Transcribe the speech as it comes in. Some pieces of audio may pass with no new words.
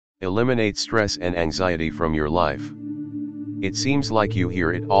Eliminate stress and anxiety from your life. It seems like you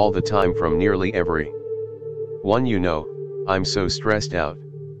hear it all the time from nearly everyone you know. I'm so stressed out.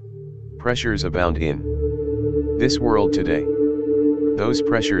 Pressures abound in this world today. Those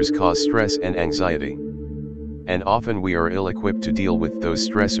pressures cause stress and anxiety. And often we are ill-equipped to deal with those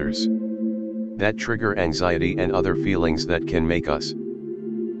stressors that trigger anxiety and other feelings that can make us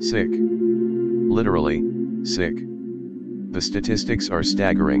sick. Literally, sick. The statistics are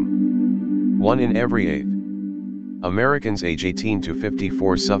staggering. 1 in every 8 Americans age 18 to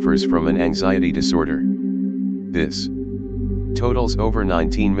 54 suffers from an anxiety disorder. This totals over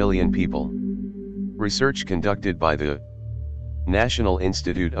 19 million people. Research conducted by the National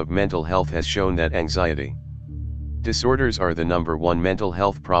Institute of Mental Health has shown that anxiety disorders are the #1 mental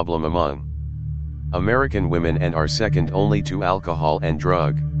health problem among American women and are second only to alcohol and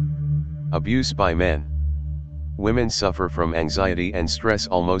drug abuse by men. Women suffer from anxiety and stress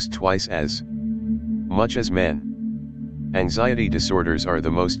almost twice as much as men. Anxiety disorders are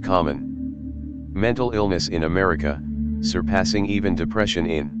the most common mental illness in America, surpassing even depression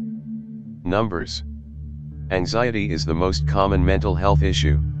in numbers. Anxiety is the most common mental health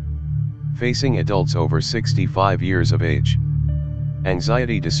issue facing adults over 65 years of age.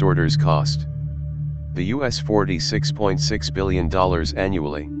 Anxiety disorders cost the US $46.6 billion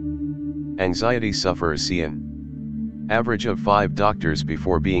annually. Anxiety sufferers see an average of 5 doctors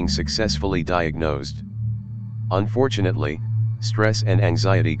before being successfully diagnosed. Unfortunately, stress and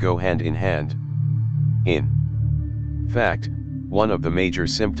anxiety go hand in hand. In fact, one of the major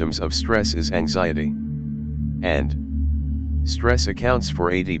symptoms of stress is anxiety. And stress accounts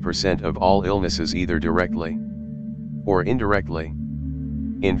for 80% of all illnesses either directly or indirectly.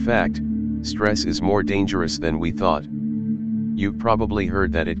 In fact, stress is more dangerous than we thought. You've probably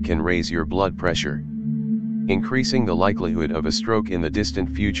heard that it can raise your blood pressure, increasing the likelihood of a stroke in the distant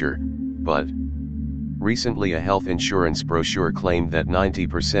future, but recently a health insurance brochure claimed that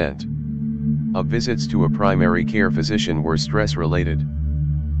 90% of visits to a primary care physician were stress-related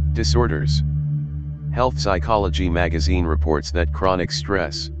disorders. Health Psychology magazine reports that chronic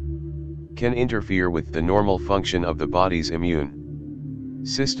stress can interfere with the normal function of the body's immune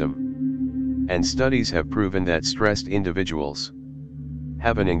system. And studies have proven that stressed individuals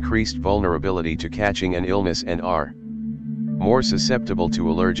have an increased vulnerability to catching an illness and are more susceptible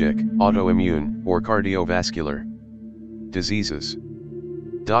to allergic, autoimmune, or cardiovascular diseases.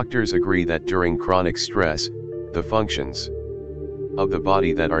 Doctors agree that during chronic stress, the functions of the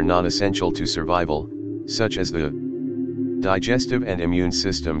body that are non-essential to survival, such as the digestive and immune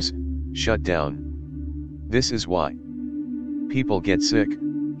systems, shut down. This is why people get sick,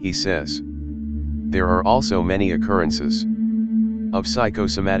 he says. There are also many occurrences of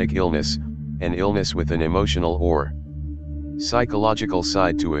psychosomatic illness, an illness with an emotional or psychological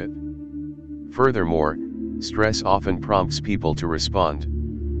side to it. Furthermore, stress often prompts people to respond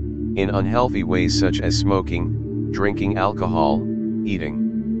in unhealthy ways such as smoking, drinking alcohol,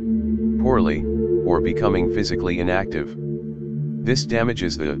 eating poorly, or becoming physically inactive. This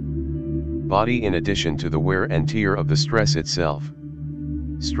damages the body in addition to the wear and tear of the stress itself.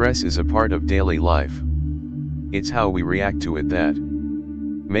 Stress is a part of daily life. It's how we react to it that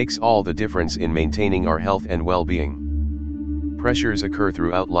makes all the difference in maintaining our health and well-being. Pressures occur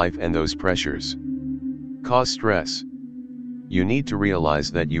throughout life and those pressures cause stress. You need to realize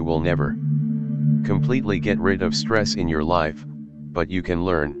that you will never completely get rid of stress in your life, but you can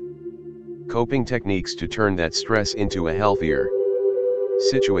learn coping techniques to turn that stress into a healthier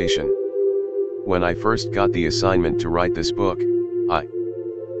situation. When I first got the assignment to write this book, I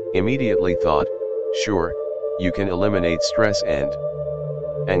immediately thought, sure, you can eliminate stress and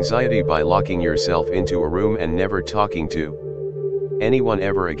anxiety by locking yourself into a room and never talking to anyone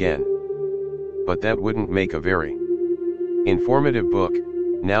ever again. But that wouldn't make a very informative book,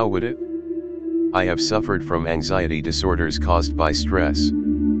 now would it? I have suffered from anxiety disorders caused by stress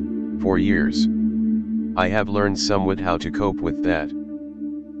for years. I have learned somewhat how to cope with that,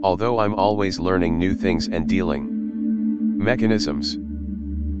 although I'm always learning new things and dealing mechanisms.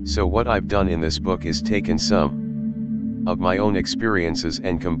 So what I've done in this book is taken some of my own experiences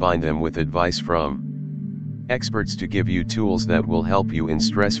and combined them with advice from experts to give you tools that will help you in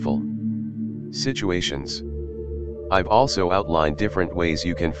stressful situations. I've also outlined different ways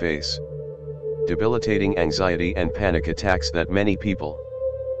you can face debilitating anxiety and panic attacks that many people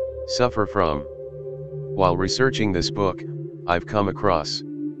suffer from. While researching this book, I've come across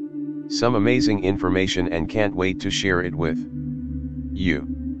some amazing information and can't wait to share it with you.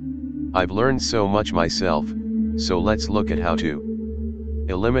 I've learned so much myself, so let's look at how to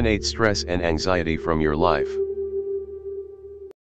eliminate stress and anxiety from your life.